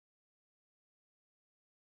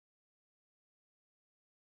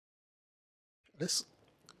let's.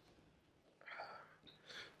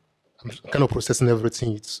 I'm kind of processing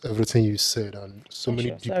everything you said, and so many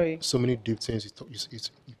Sure. deep, Sorry. so many deep things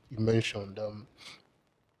you mentioned.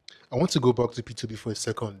 I want to go back to P2B for a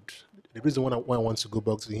second. The reason why I want to go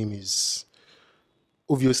back to him is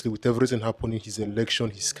obviously with everything happening, his election,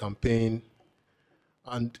 his campaign,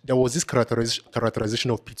 and there was this characterization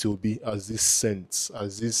of P2B as this saint,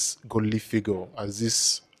 as this godly figure, as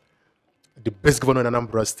this the best governor in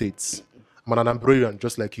Anambra State. I'm an Anambrarian,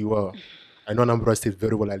 just like you are. I know Anambra State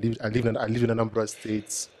very well. I lived in Anambra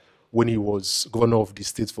State when he was governor of the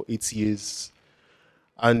state for 8 years.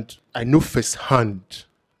 And I know firsthand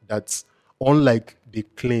that unlike they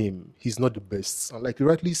claim, he's not the best. And like you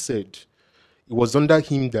rightly said, it was under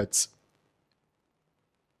him that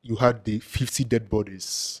you had the 50 dead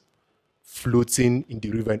bodies floating in the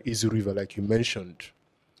river, in Ezu River, like you mentioned.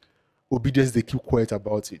 Obedience, they keep quiet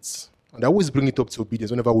about it. And I always bring it up to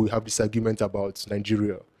Obedience whenever we have this argument about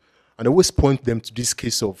Nigeria. And I always point them to this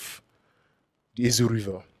case of the Ezu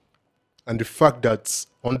River and the fact that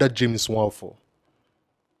under James Walford,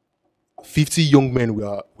 50 young men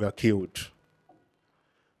were killed.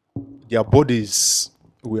 Their bodies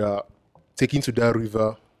were taken to that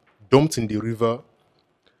river, dumped in the river.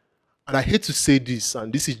 And I hate to say this,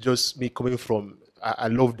 and this is just me coming from, I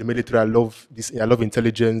love the military, I love this, I love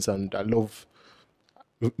intelligence, and I love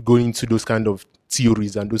going into those kind of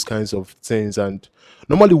theories and those kinds of things. And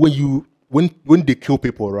normally when they kill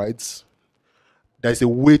people, right, there's a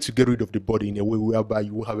way to get rid of the body in a way whereby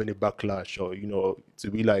you won't have any backlash or,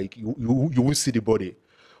 to be like, you won't see the body.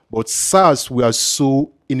 But SARS were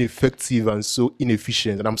so ineffective and so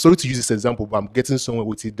inefficient. And I'm sorry to use this example, but I'm getting somewhere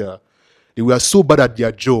with it there. They were so bad at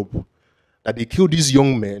their job that they killed these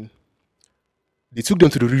young men. They took them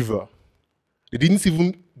to the river. They didn't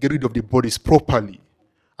even get rid of the bodies properly.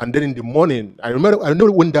 And then in the morning, I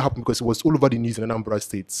know when that happened because it was all over the news in Anambra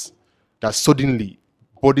State, that suddenly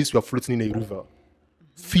bodies were floating in a river.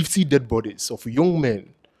 50 dead bodies of young men.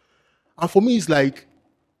 And for me, it's like,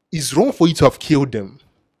 it's wrong for you to have killed them.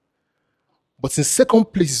 But in second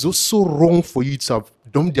place, it's also wrong for you to have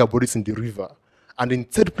dumped their bodies in the river. And in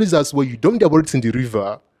third place as well, you dump their bodies in the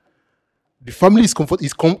river, the family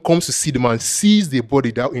comes to see them and sees the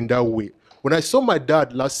body in that way. When I saw my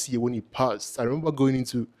dad last year when he passed, I remember I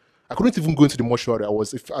couldn't even go into the mortuary.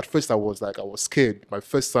 At first I was scared, my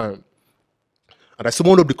first time. And I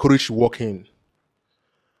summoned up the courage to walk in.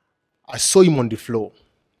 I saw him on the floor.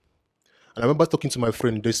 And I remember talking to my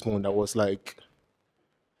friend Desmond, I was like,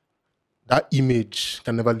 that image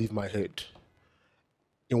can never leave my head.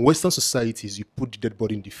 In Western societies, you put the dead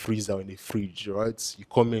body in the freezer or in the fridge, right? You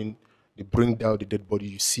come in, you bring down the dead body,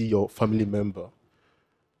 you see your family member.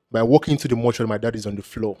 By walking into the mortuary, my dad is on the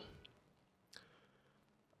floor.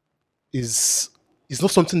 It's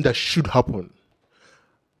not something that should happen.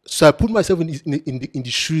 So I put myself in the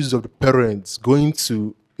shoes of the parents going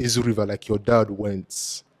to Ezu River like your dad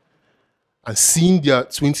went and seeing their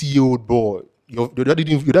 20-year-old boy. Your dad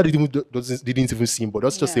didn't even see him, but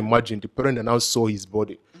let's just imagine the parent that now saw his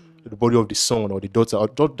body, the body of the son or the daughter,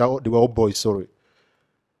 they were all boys, sorry.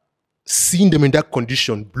 Seeing them in that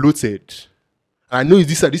condition, bloated. And I know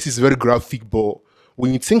this is very graphic, but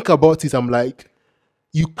when you think about it, I'm like,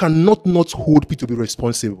 you cannot not hold Peter to be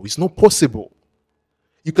responsible. It's not possible.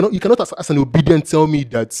 You cannot as an obedient tell me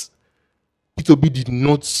that Peter Obi did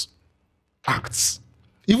not act.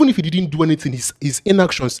 Even if he didn't do anything, his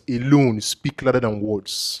inactions alone speak louder than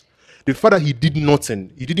words. The fact that he did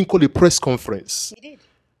nothing, he didn't call a press conference. He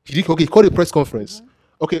did. Okay, he called a press conference.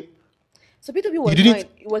 Okay. So Peter Obi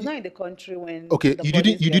was not in the country when. Okay, you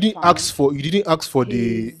didn't ask for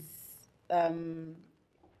the.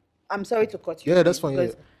 I'm sorry to cut you. Yeah, that's fine.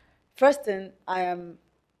 Because first thing, I am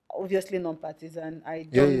obviously non-partisan. I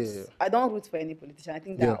don't root for any politician. I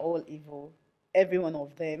think they're all evil. Every one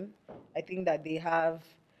of them. I think that they have,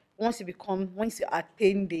 once you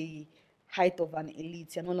attain the height of an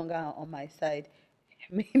elite, you're no longer on my side.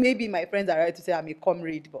 Maybe my friends are right to say I'm a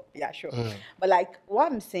comrade, but yeah, sure. But like, what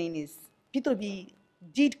I'm saying is, Peter Obi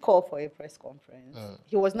did call for a press conference.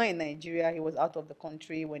 He was not in Nigeria. He was out of the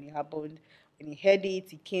country when it happened. When he heard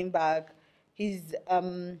it, he came back. His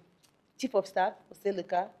chief of staff,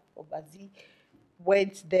 Oseleka Obazi,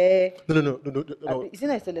 went there. No. Is it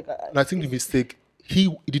not Oseleka? I think the mistake. He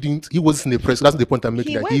wasn't in the press. That's the point I'm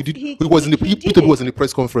making. Peter was in the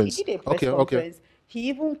press conference. He did a press conference. Okay. He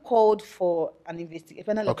even called for a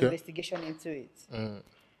panel of investigation into it.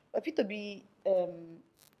 But Peter Obi,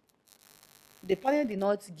 the panel did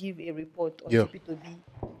not give a report until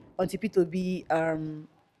Peter Obi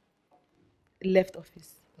left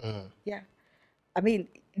office. Yeah. I mean,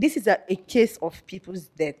 this is a case of people's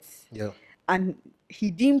deaths. Yeah. and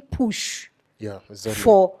he didn't push exactly.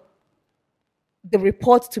 for the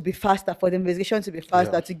report to be faster, for the investigation to be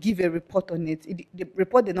faster, to give a report on it. The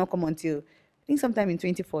report did not come until, I think, sometime in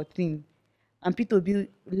 2014. And Peter Obi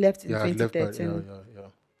left in 2013.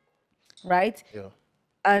 Right? Yeah.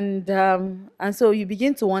 And so you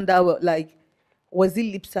begin to wonder, well, like, was it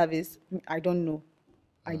lip service? I don't know.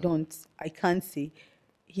 I can't say.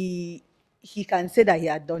 He can say that he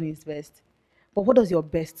had done his best. But what does your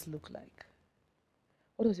best look like?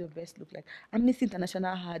 What does your best look like? Amnesty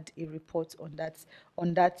International had a report on that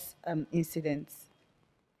incident,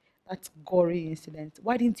 that gory incident.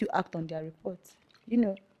 Why didn't you act on their report? You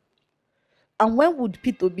know. And when would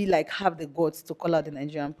Peter Obi like have the guts to call out the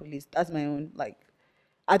Nigerian police? That's my own, like,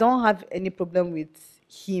 I don't have any problem with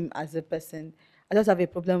him as a person. I just have a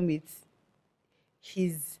problem with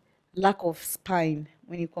his lack of spine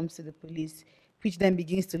when it comes to the police, which then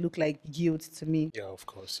begins to look like guilt to me. Yeah, of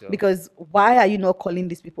course. Yeah. Because why are you not calling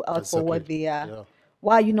these people out for what they are? Yeah.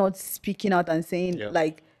 Why are you not speaking out and saying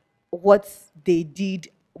like what they did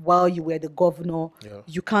while you were the governor?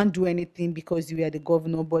 You can't do anything because you were the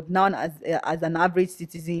governor. But now, as an average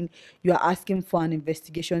citizen, you are asking for an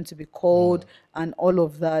investigation to be called and all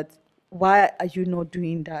of that. Why are you not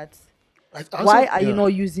doing that? Why are you not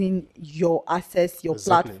using your access, your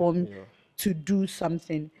platform to do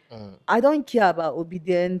something? I don't care about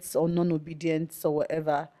obedience or non-obedience or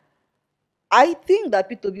whatever. I think that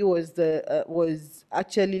Peter Obi was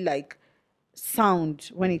actually like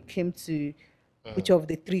sound when it came to which of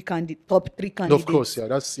the top three candidates. No, of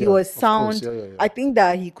course, he was sound. I think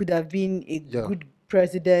that he could have been a good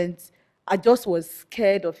president. I just was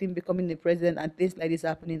scared of him becoming the president and things like this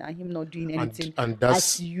happening and him not doing anything and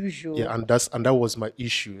that's, as usual. Yeah, and that was my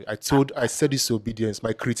issue. I said this to obedience.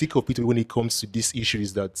 My critique of Peter when it comes to this issue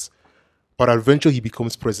is that peradventure he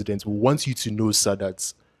becomes president, we want you to know, sir,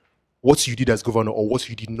 that what you did as governor or what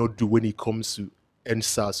you did not do when it comes to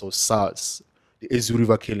Sars or Sars, the Ezu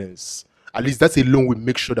River killings, at least that alone will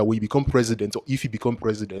make sure that when you become president, or if you become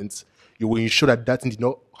president, you will ensure that that thing did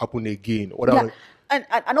not happen again.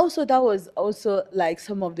 And also that was also like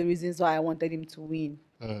some of the reasons why I wanted him to win.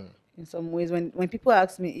 In some ways, when people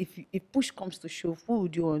ask me if push comes to shove, who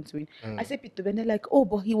would you want to win? I say Peter, and they're like, oh,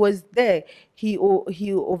 but he was there. He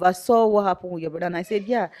oversaw what happened with your brother. And I said,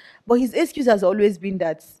 yeah, but his excuse has always been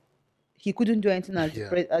that he couldn't do anything as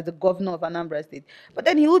the governor of Anambra State. But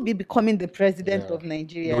then he would be becoming the president of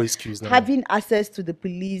Nigeria, no excuse now, having access to the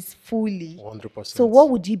police fully. 100%. So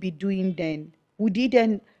what would he be doing then? Would he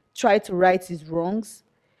then try to right his wrongs?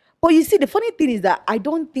 But you see, the funny thing is that I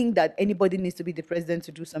don't think that anybody needs to be the president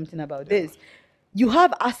to do something about this. You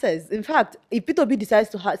have access. In fact, if Peter Obi decides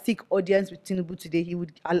to seek audience with Tinubu today, he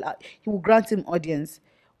would grant him audience.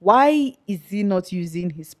 Why is he not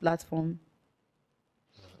using his platform?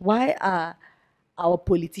 Why are our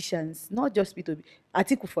politicians, not just Peter Obi,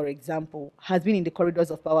 Atiku, for example, has been in the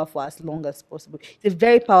corridors of power for as long as possible. He's a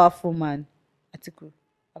very powerful man, Atiku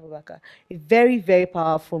Abubakar, a very, very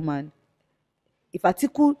powerful man. If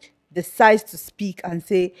Atiku decides to speak and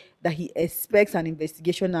say that he expects an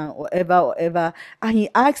investigation and whatever, and he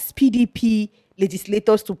asks PDP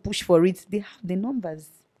legislators to push for it, they have the numbers.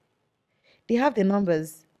 They have the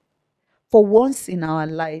numbers. For once in our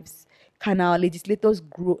lives, can our legislators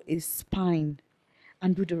grow a spine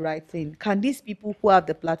and do the right thing? Can these people who have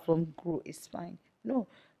the platform grow a spine? No,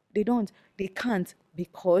 they don't. They can't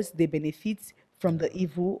because they benefit from the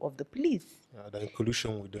evil of the police. They're in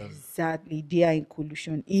collusion with them. Exactly, they are in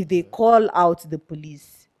collusion. If they call out the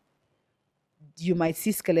police, you might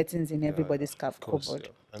see skeletons in everybody's cupboard.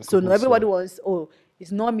 So no, everybody wants, oh,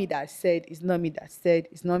 it's not me that said, it's not me that said,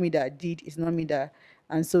 it's not me that did, it's not me that,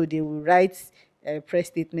 and so they will write press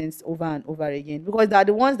statements over and over again because they are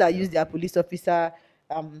the ones that use their police officer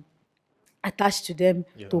attached to them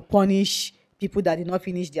to punish people that did not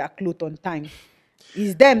finish their clothes on time.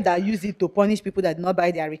 It's them that use it to punish people that did not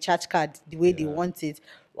buy their recharge card the way they want it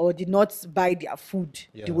or did not buy their food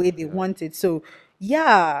the way they want it. So,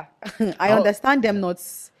 I understand them not.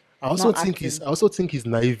 I also think it's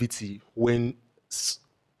naivety when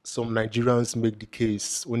some Nigerians make the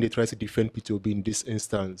case when they try to defend Peter Obi in this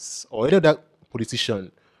instance, or any other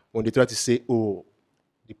politician when they try to say, "Oh,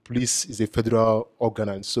 the police is a federal organ,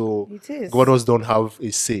 and so governors don't have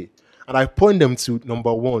a say." And I point them to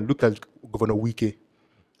number one. Look at Governor Wike.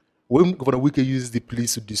 When Governor Wike used the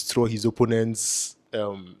police to destroy his opponents'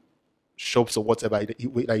 shops or whatever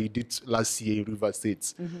like he did last year in River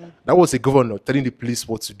State, that was a governor telling the police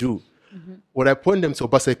what to do. When I point them to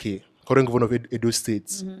Obaseki, current governor of Edo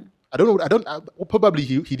State, I don't know. Probably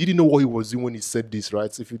he didn't know what he was doing when he said this,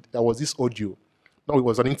 right? There was this audio. No,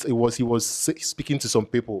 he was speaking to some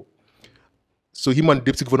people. So him and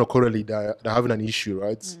Deputy Governor currently they're having an issue,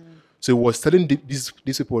 right? So he was telling these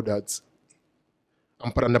people that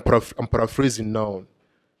I'm paraphrasing now.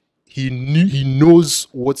 He knows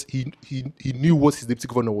what he knew what his Deputy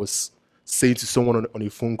Governor was saying to someone on a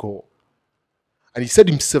phone call. And he said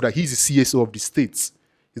himself that he's the CSO of the state.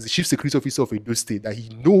 He's the Chief Security Officer of Edo State. That he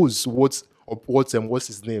knows what's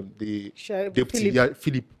his name? The Deputy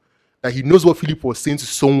Philip. That he knows what Philip was saying to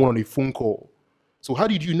someone on a phone call. So how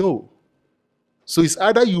did you know? So it's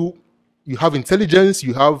either you have intelligence,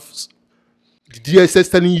 you have the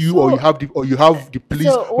DSS telling you, or you have the police.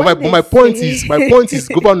 So but my point is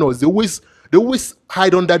governors, they always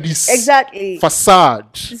hide under this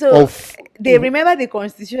facade of they remember the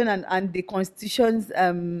constitution and the constitution's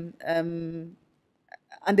and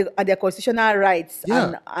their constitutional rights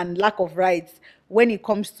and lack of rights when it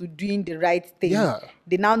comes to doing the right thing.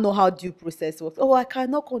 They now know how due process works. Oh, I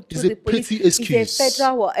cannot control the police. It's a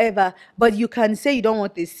federal whatever. But you can say you don't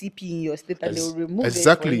want a CP in your state and they will remove it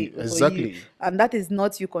for you. And that is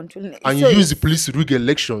not you controlling it. And so you use the police to rig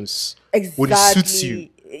elections when it suits you.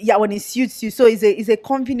 Yeah, when it suits you. So it's a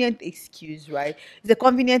convenient excuse, right? It's a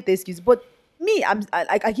convenient excuse. But me,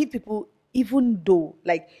 I give people, even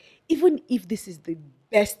if this is the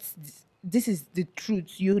best, this is the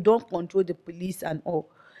truth, you don't control the police and all.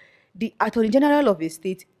 The Attorney General of a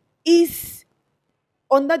state is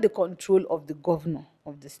under the control of the governor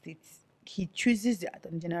of the state. He chooses the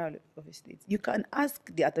Attorney General of a state. You can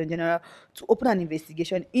ask the Attorney General to open an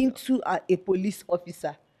investigation into a police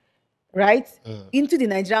officer, right? Into the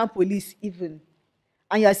Nigerian police even.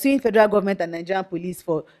 And you are suing federal government and Nigerian police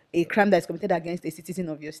for a crime that is committed against a citizen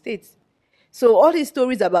of your state. So all these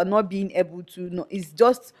stories about not being able to know is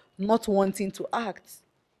just not wanting to act,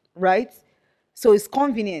 right? So it's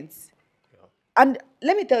convenient. And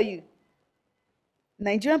let me tell you,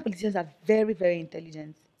 Nigerian politicians are very, very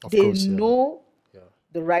intelligent. They know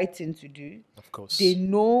the right thing to do. Of course. They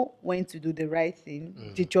know when to do the right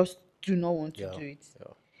thing. They just do not want to do it.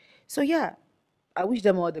 So yeah, I wish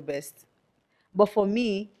them all the best. But for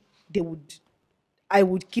me, I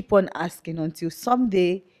would keep on asking until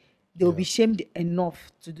someday they will be shamed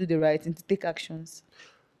enough to do the right thing, to take actions.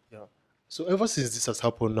 So ever since this has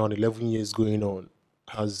happened now, 11 years going on,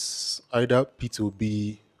 has either Peter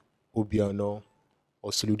Obi, Obianuju,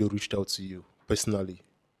 or Soludo reached out to you personally?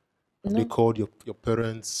 Have they called your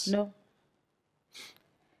parents? No.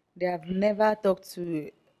 They have never talked to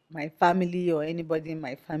my family or anybody in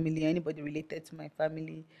my family, anybody related to my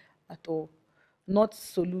family at all. Not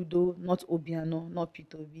Soludo, not Obianuju, not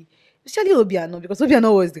Peter Obi. Especially Obianuju, because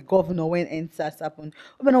Obianuju was the governor when NSAS happened.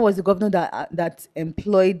 Obianuju was the governor that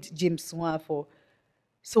employed James Swan for.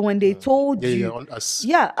 So when they told as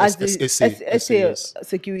the SA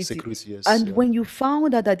security, and when you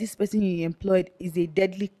found out that this person you employed is a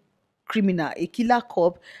deadly criminal, a killer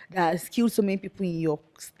cop that has killed so many people in your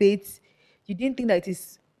state, you didn't think that it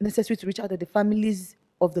is necessary to reach out to the families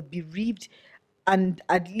of the bereaved and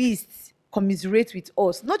at least commiserate with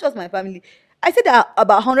us, not just my family. I said there are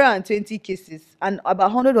about 120 cases, and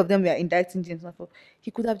about 100 of them were indicting James Swan.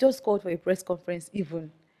 He could have just called for a press conference even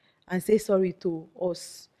and say sorry to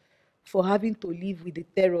us for having to live with the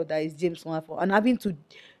terror that is James Swan and having to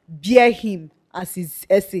bear him as his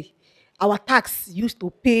essay. Our tax used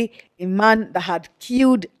to pay a man that had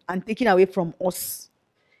killed and taken away from us.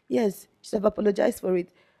 Yes, he should have apologized for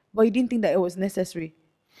it, but he didn't think that it was necessary.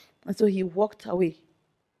 And so he walked away.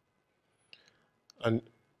 And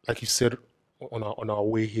like you said, on our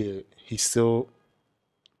way here, he's still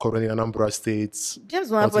currently in Anambra State. James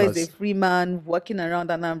Swan is a free man walking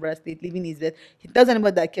around Anambra State, living his best. He tells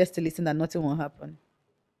anybody that cares to listen that nothing will happen.